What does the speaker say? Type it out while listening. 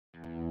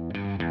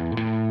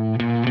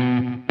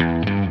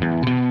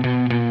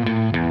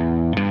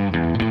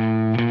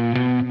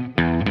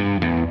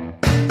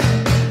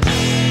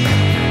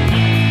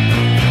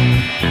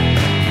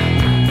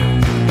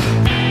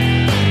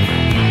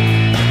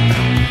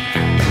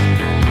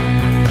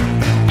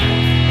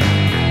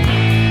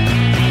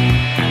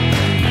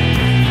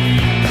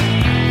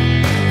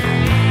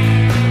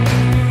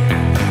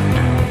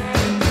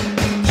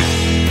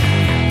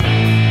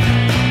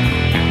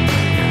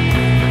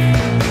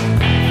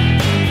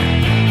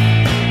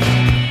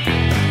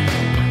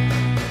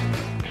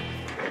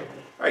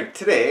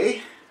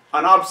Today,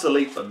 on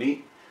Obsolete But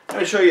Neat, I'm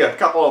going to show you a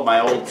couple of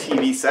my old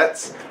TV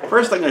sets.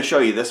 First, I'm going to show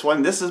you this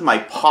one. This is my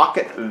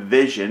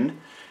Pocketvision.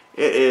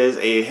 It is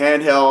a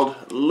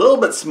handheld, a little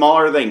bit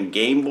smaller than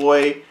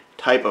Gameboy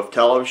type of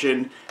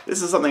television.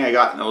 This is something I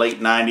got in the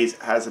late 90s.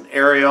 It has an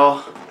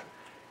aerial,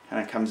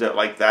 kind of comes out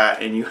like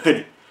that, and you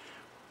would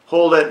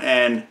hold it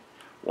and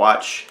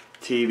watch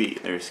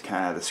TV. There's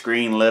kind of the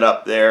screen lit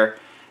up there.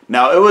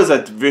 Now,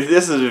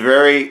 this is a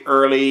very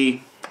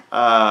early,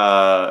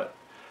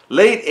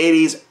 late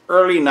 80s,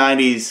 early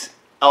 90s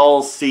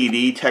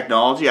LCD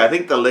technology. I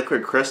think the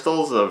liquid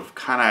crystals have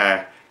kind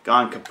of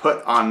gone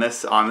kaput on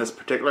this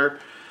particular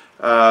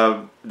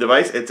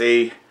device. It's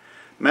a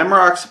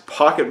Memorex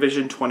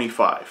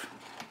Pocketvision-25,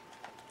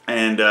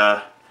 and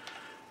yeah,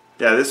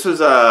 this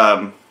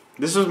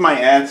was my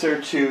answer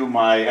to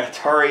my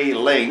Atari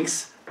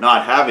Lynx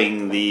not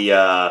having the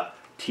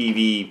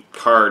TV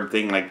card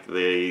thing like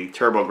the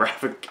Turbo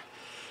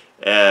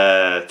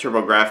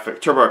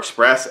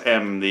Express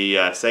and the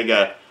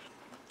Sega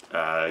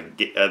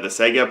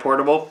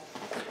portable.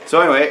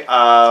 So anyway,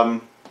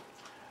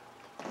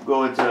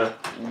 go into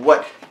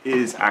what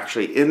is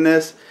actually in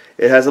this.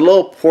 It has a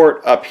little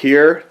port up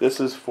here. This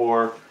is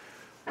for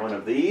one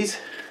of these.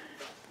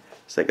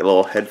 It's like a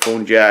little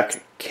headphone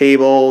jack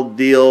cable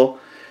deal.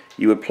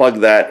 You would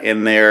plug that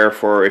in there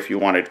for if you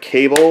wanted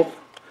cable.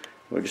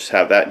 We'll just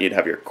have that and you'd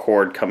have your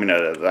cord coming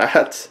out of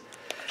that.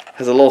 It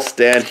has a little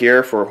stand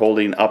here for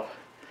holding up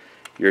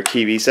your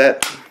TV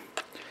set.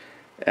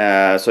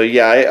 So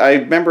yeah, I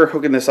remember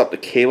hooking this up to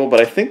cable, but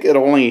I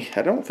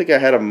don't think I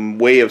had a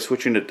way of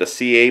switching it to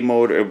CA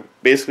mode.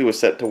 It basically was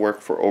set to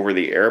work for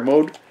over-the-air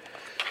mode.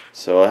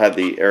 So I had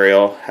the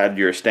aerial, had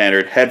your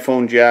standard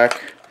headphone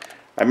jack.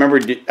 I remember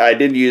I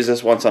did use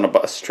this once on a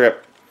bus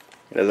trip.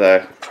 And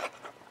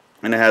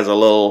it has a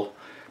little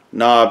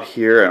knob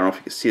here. I don't know if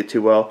you can see it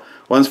too well.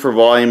 One's for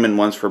volume and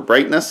one's for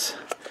brightness.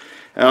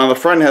 And on the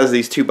front it has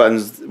these two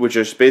buttons, which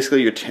is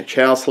basically your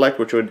channel select,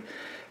 which would...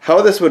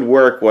 How this would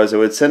work was it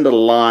would send a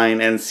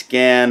line and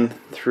scan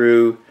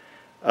through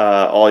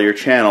all your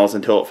channels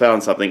until it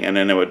found something, and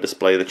then it would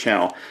display the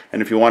channel. And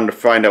if you wanted to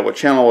find out what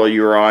channel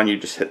you were on, you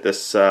just hit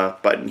this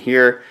button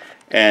here,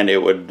 and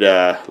it would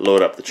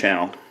load up the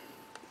channel.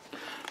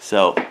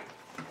 So,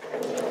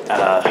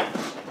 yeah,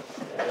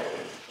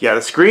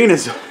 the screen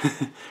is,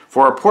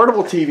 for a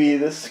portable TV,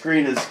 this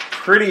screen is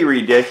pretty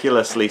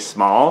ridiculously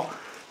small.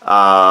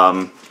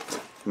 Let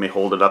me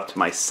hold it up to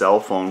my cell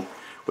phone,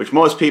 which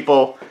most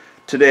people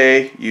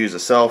today use a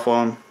cell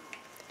phone.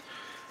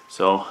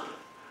 So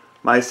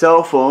my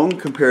cell phone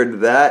compared to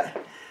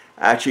that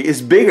actually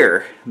is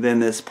bigger than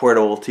this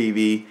portable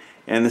TV,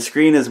 and the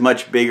screen is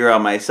much bigger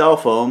on my cell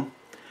phone,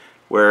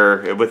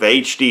 where with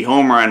HD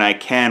home run I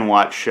can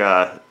watch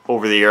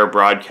over-the-air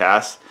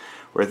broadcasts.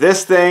 Where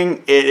this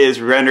thing, it is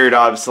rendered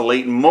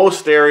obsolete in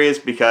most areas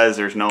because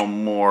there's no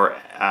more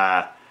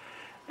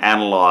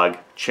analog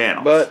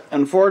channels. But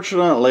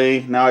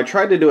unfortunately, now I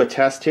tried to do a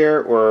test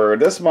here where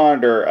this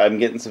monitor, I'm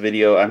getting some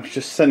video, I'm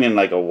just sending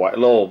like a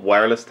little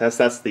wireless test.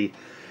 That's the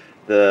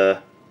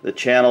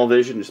channel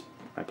vision.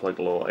 I plugged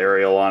a little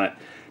aerial on it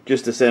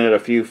just to send it a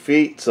few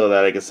feet so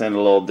that I can send a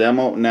little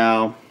demo.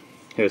 Now,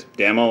 here's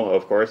demo,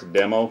 of course,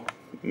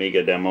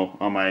 mega demo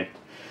on my,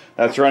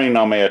 that's running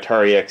on my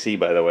Atari XE,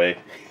 by the way.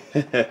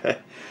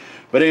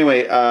 But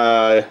anyway,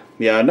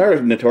 yeah,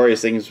 another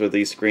notorious things with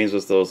these screens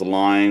was those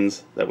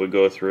lines that would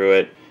go through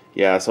it.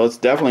 Yeah, so it's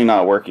definitely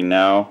not working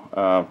now.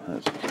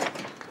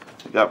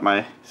 Got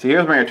my, so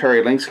here's my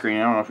Atari Lynx screen.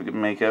 I don't know if you can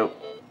make out.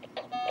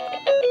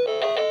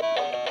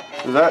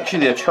 Because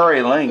actually the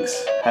Atari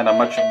Lynx had a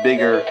much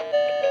bigger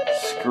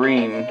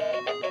screen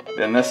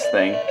than this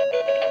thing.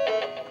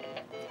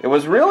 It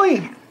was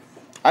really,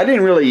 I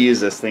didn't really use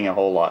this thing a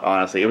whole lot,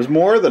 honestly. It was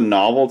more the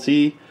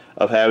novelty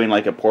of having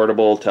like a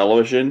portable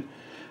television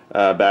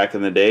back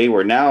in the day,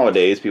 where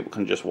nowadays people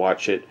can just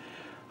watch it,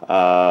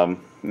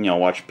 you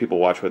know, people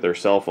watch with their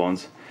cell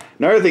phones.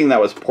 Another thing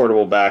that was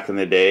portable back in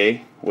the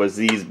day was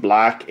these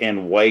black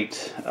and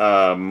white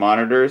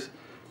monitors.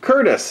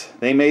 Curtis,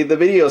 they made the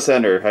video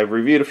center. I've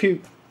reviewed a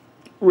few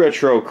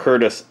retro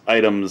Curtis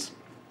items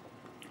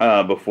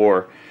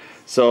before.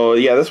 So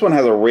yeah, this one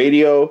has a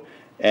radio,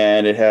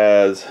 and it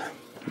has,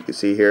 you can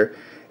see here,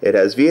 it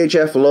has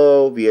VHF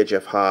low,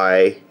 VHF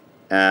high,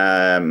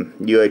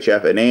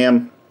 UHF and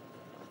AM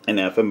and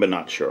FM, but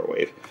not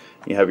shortwave.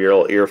 You have your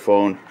little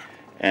earphone,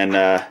 and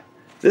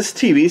this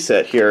TV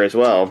set here as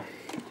well,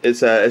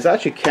 it's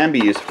actually can be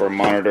used for a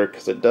monitor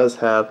because it does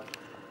have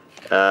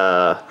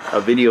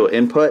a video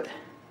input,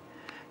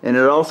 and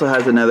it also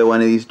has another one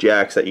of these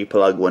jacks that you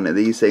plug one of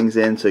these things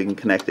in so you can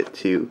connect it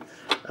to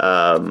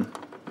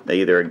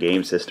either a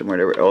game system or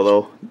whatever.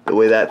 Although the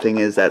way that thing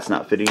is, that's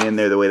not fitting in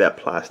there the way that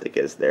plastic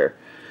is there,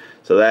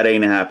 so that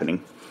ain't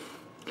happening.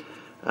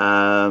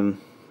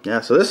 Yeah,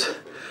 so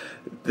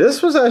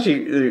this was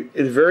actually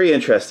very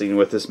interesting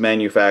with this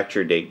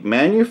manufacture date.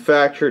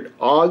 Manufactured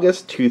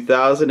August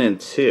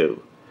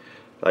 2002.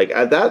 Like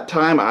at that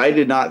time, I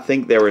did not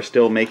think they were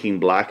still making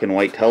black and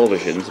white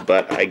televisions,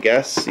 but I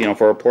guess, you know,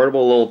 for a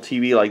portable little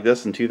TV like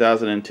this in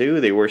 2002,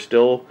 they were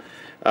still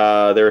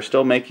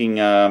making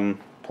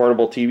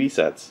portable TV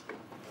sets.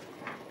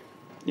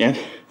 And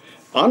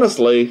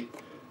honestly,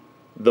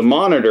 the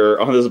monitor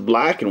on this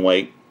black and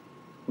white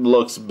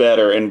looks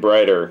better and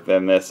brighter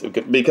than this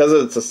because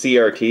it's a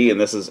CRT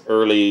and this is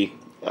early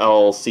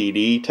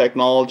LCD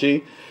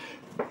technology.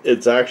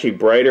 It's actually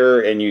brighter,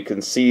 and you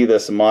can see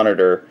this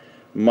monitor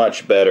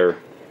much better.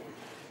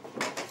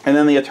 And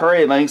then the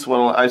Atari Lynx,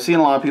 well, I've seen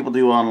a lot of people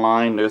do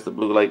online. There's the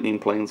Blue Lightning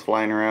planes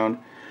flying around.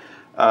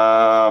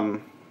 A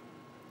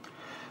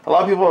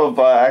lot of people have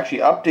actually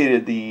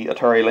updated the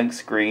Atari Lynx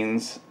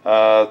screens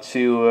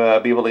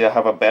to be able to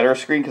have a better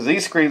screen, because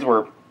these screens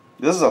were,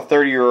 this is a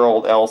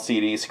 30-year-old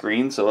LCD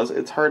screen, so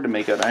it's hard to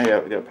make it. I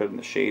got to put it in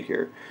the shade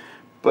here.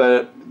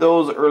 But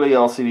those early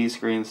LCD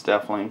screens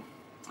definitely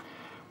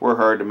were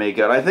hard to make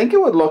out. I think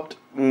it would look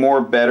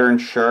more better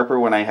and sharper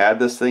when I had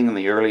this thing in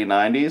the early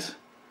 90s.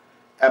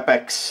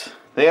 Epix.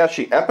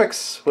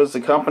 Epix was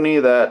the company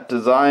that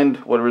designed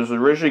what was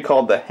originally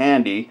called the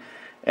Handy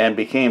and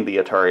became the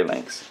Atari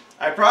Lynx.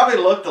 I probably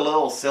looked a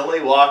little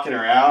silly walking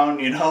around,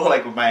 you know,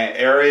 like with my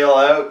aerial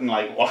out and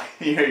like,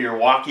 you know, your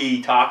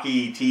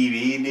walkie-talkie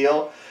TV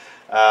deal.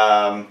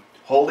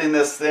 Holding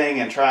this thing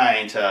and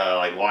trying to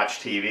like watch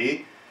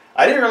TV.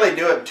 I didn't really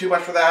do it too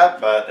much for that,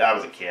 but I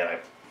was a kid.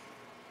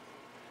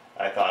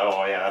 I thought,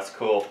 oh yeah, that's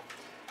cool.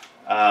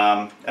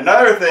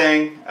 Another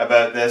thing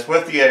about this,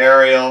 with the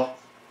aerial,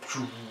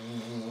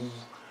 in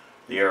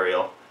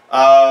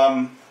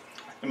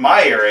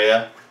my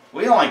area,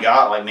 we only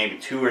got like maybe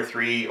 2 or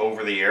 3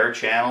 over-the-air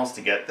channels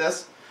to get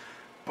this.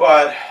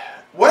 But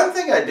one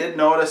thing I did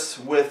notice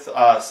with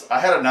us, I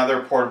had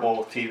another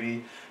portable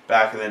TV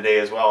back in the day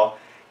as well,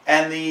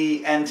 and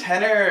the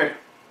antenna,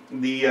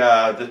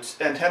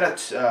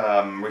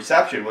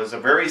 reception was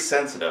very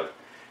sensitive.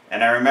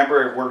 And I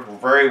remember it worked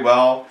very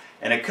well,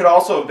 and it could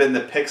also have been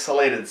the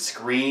pixelated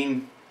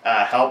screen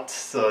helped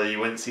so you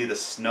wouldn't see the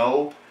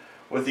snow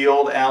with the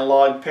old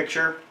analog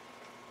picture.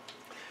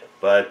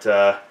 But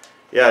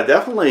yeah,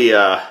 definitely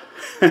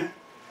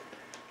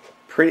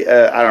pretty,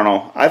 I don't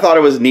know. I thought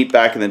it was neat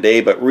back in the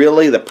day, but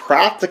really the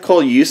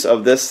practical use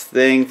of this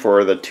thing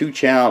for the 2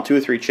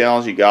 or 3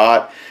 channels you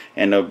got,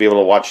 and to be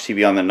able to watch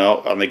TV on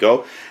the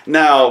go.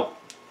 Now,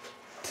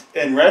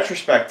 in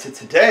retrospect to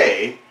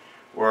today,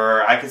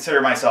 where I consider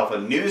myself a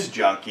news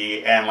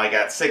junkie, and like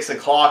at 6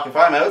 o'clock, if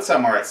I'm out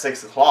somewhere at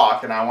 6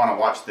 o'clock and I want to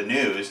watch the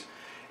news,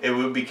 it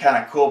would be kind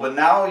of cool. But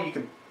now you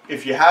can,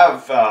 if you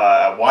have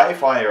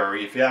Wi-Fi, or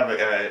if you have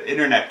an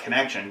internet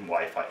connection,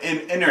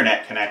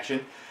 internet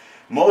connection,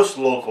 most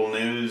local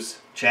news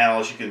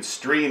channels, you can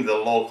stream the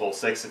local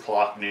 6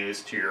 o'clock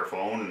news to your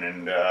phone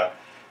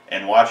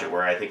and watch it,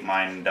 where I think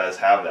mine does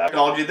have that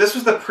technology. This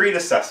was the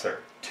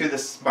predecessor to the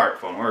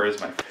smartphone. Where is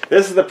my?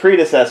 This is the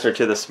predecessor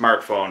to the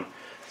smartphone.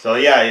 So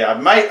yeah, I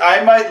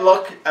might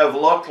have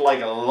looked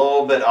like a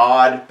little bit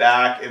odd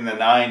back in the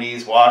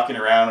 90s walking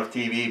around with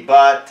TV,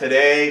 but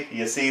today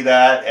you see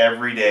that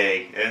every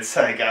day. It's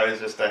like I was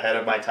just ahead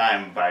of my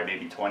time by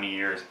maybe 20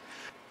 years.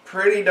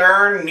 Pretty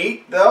darn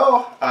neat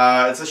though.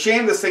 It's a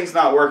shame this thing's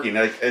not working.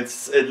 Like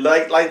it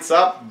lights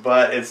up,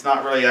 but it's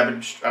not really.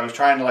 I was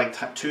trying to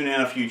like tune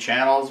in a few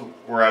channels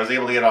where I was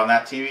able to get on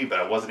that TV, but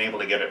I wasn't able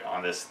to get it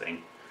on this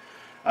thing,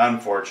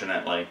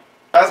 unfortunately.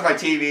 That's my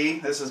TV.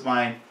 This is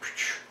my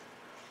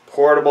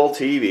portable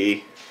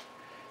TV.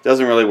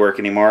 Doesn't really work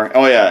anymore.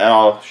 Oh yeah, and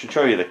I should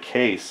show you the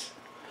case.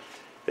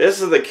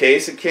 This is the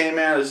case it came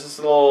in. It's this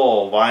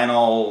little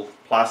vinyl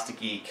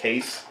plasticky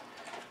case,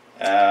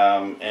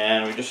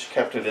 and we just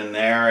kept it in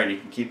there, and you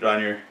can keep it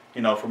on your,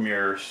 you know, from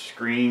your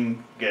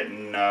screen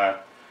getting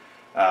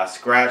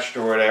scratched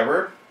or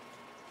whatever.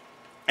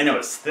 I know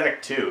it's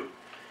thick too.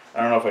 I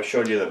don't know if I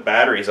showed you the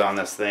batteries on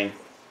this thing.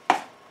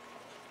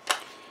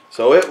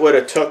 So it would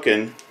have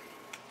taken,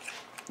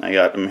 I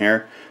got them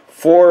here,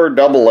 4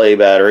 AA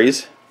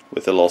batteries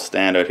with a little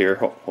stand out here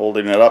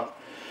holding it up.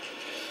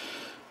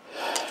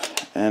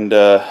 And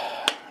I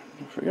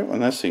forget when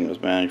this thing was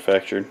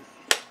manufactured.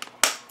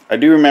 I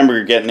do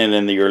remember getting it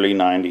in the early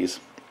 90s.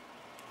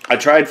 I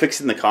tried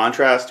fixing the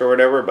contrast or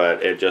whatever,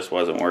 but it just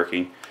wasn't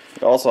working.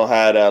 It also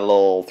had a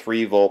little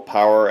 3-volt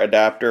power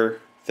adapter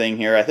thing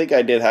here. I think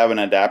I did have an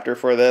adapter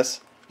for this.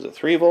 Was it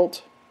 3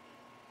 volt?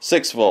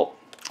 6 volt.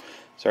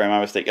 Sorry, my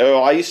mistake.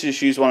 Oh, I used to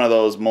just use one of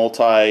those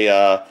multi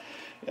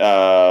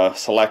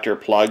selector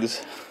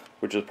plugs,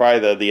 which was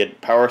probably the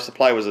power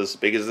supply was as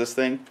big as this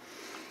thing,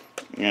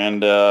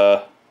 and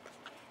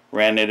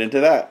ran it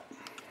into that.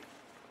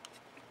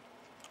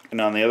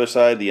 And on the other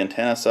side, the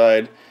antenna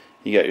side,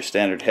 you got your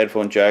standard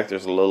headphone jack.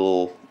 There's a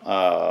little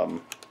what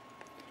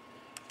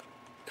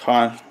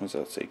does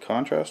that say?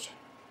 Contrast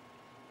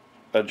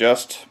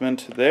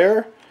adjustment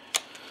there,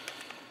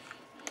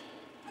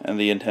 and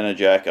the antenna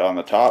jack on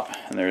the top,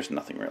 and there's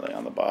nothing really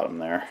on the bottom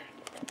there.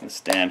 The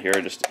stand here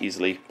just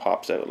easily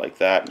pops out like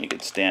that, and you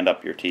could stand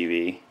up your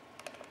TV.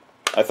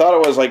 I thought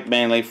it was like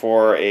mainly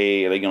for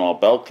a, you know, a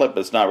belt clip,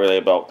 but it's not really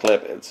a belt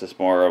clip. It's just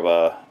more of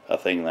a a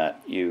thing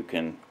that you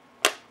can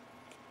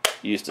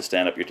use to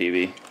stand up your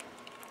TV.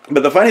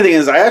 But the funny thing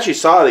is, I actually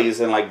saw these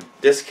in like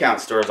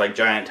discount stores like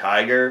Giant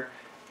Tiger,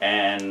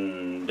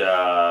 and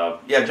yeah,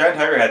 Giant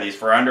Tiger had these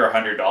for under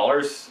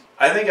 $100.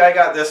 I think I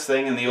got this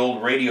thing in the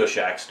old Radio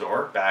Shack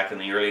store back in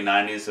the early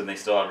 90s, and they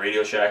still had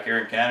Radio Shack here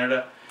in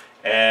Canada.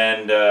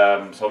 And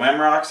so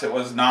Memorex, it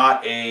was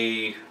not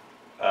a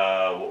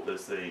what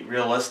was the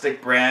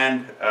realistic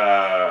brand,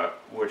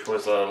 which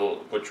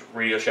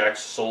Radio Shack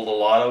sold a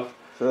lot of.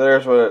 So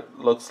there's what it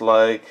looks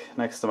like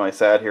next to my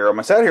Sat Hero.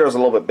 My Sat Hero is a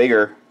little bit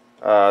bigger.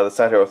 The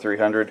Sat Hero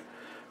 300.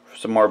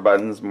 Some more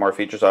buttons, more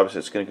features. Obviously,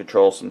 it's going to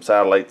control some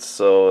satellites,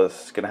 so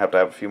it's going to have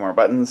a few more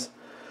buttons.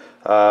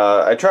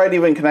 I tried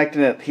even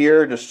connecting it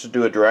here just to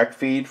do a direct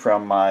feed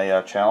from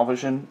my channel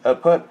vision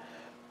output,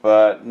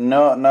 but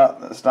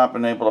it's not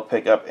been able to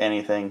pick up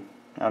anything,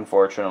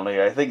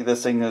 unfortunately. I think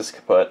this thing is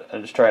kaput.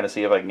 I'm just trying to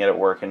see if I can get it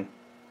working.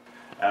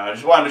 I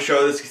just wanted to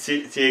show this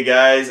to you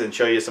guys and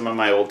show you some of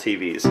my old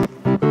TVs.